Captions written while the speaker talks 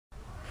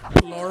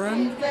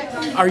Lauren,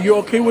 are you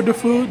okay with the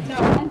food?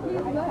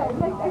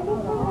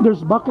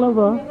 There's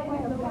baklava.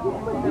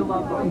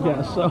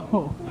 Yeah,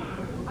 so.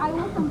 I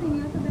want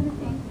something else than the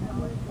same.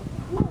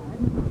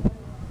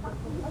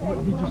 What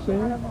did you say?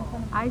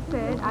 I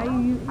said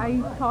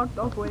I thought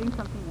of wearing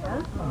something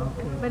else,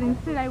 but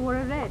instead I wore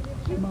a red.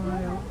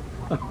 Smile.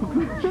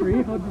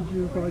 Sri, how did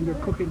you find your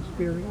cooking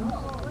experience?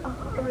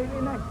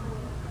 Really nice.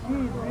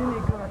 She's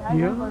really good. I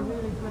have a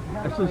really good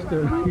helper.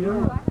 Assistant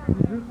here.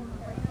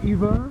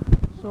 Eva,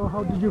 so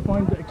how did you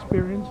find the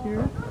experience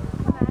here?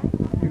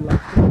 You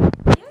liked it?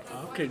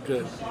 Okay,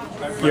 good.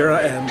 Here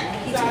I am.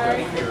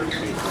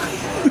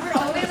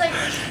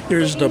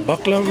 Here's the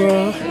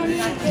baklava.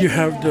 You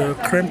have the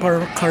creme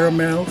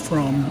caramel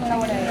from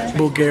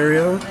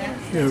Bulgaria.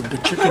 You have the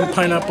chicken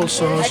pineapple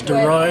sauce, the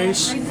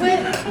rice,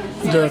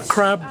 the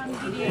crab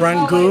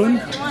rangoon,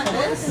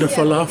 the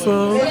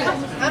falafel,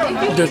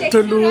 the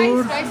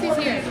telur,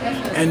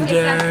 and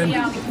then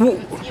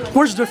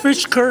where's the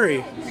fish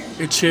curry?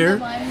 It's here,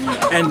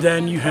 and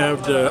then you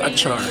have the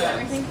achar.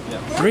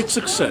 Great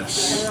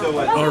success.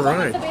 All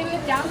right,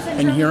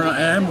 and here I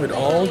am with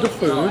all the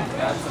food.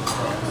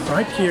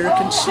 Right here, you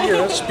can see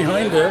us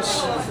behind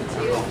us.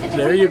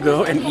 There you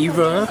go, and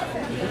Eva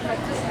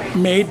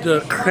made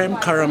the creme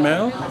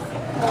caramel,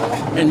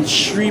 and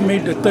Shri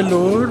made the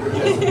telur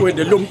with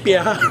the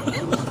lumpia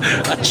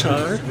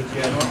achar,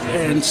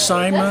 and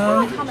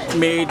Saima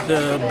made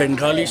the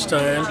Bengali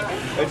style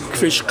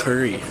fish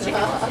curry.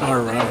 All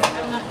right.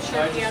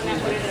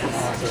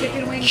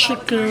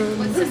 Chicken.